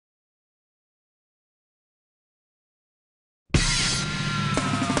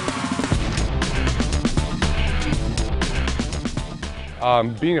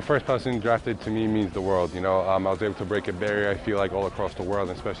Being the first Palestinian drafted to me means the world. I was able to break a barrier, I feel like, all across the world,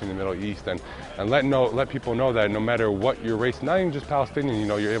 especially in the Middle East, and let people know that no matter what your race, not even just Palestinian,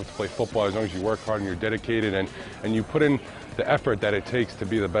 you're able to play football as long as you work hard and you're dedicated and you put in the effort that it takes to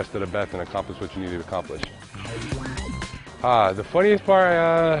be the best of the best and accomplish what you need to accomplish. The funniest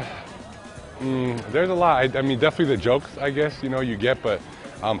part, there's a lot. I mean, definitely the jokes, I guess, you get, but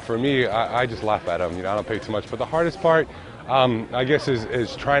for me, I just laugh at them. I don't pay too much. But the hardest part, I guess,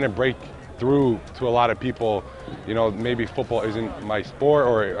 is trying to break through to a lot of people. Maybe football isn't my sport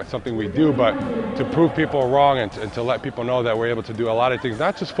or something we do, but to prove people wrong and to let people know that we're able to do a lot of things,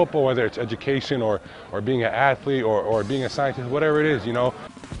 not just football, whether it's education or being an athlete or being a scientist, whatever it is,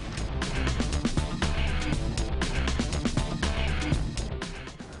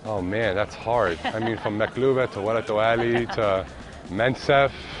 Oh man, that's hard. I mean, from Meklouba to Walato Ali to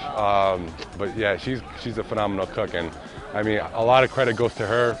Mensef, but yeah, she's a phenomenal cook, and I mean, a lot of credit goes to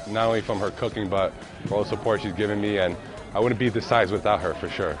her, not only from her cooking, but for all the support she's given me, and I wouldn't be this size without her, for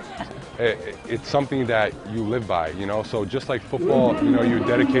sure. It's something that you live by, so just like football, you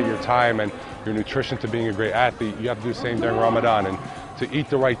dedicate your time and your nutrition to being a great athlete, you have to do the same during Ramadan, and to eat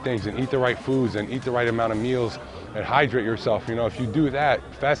the right things and eat the right foods and eat the right amount of meals and hydrate yourself. If you do that,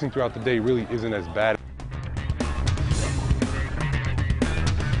 fasting throughout the day really isn't as bad.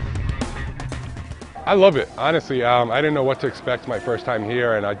 I love it, honestly. I didn't know what to expect my first time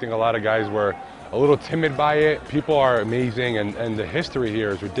here, and I think a lot of guys were a little timid by it. People are amazing, and the history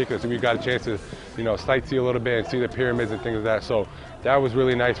here is ridiculous. We got a chance to, sightsee a little bit and see the pyramids and things like that. So that was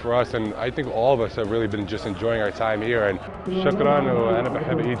really nice for us, and I think all of us have really been just enjoying our time here. And shukran wa ana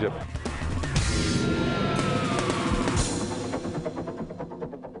bahab Egypt.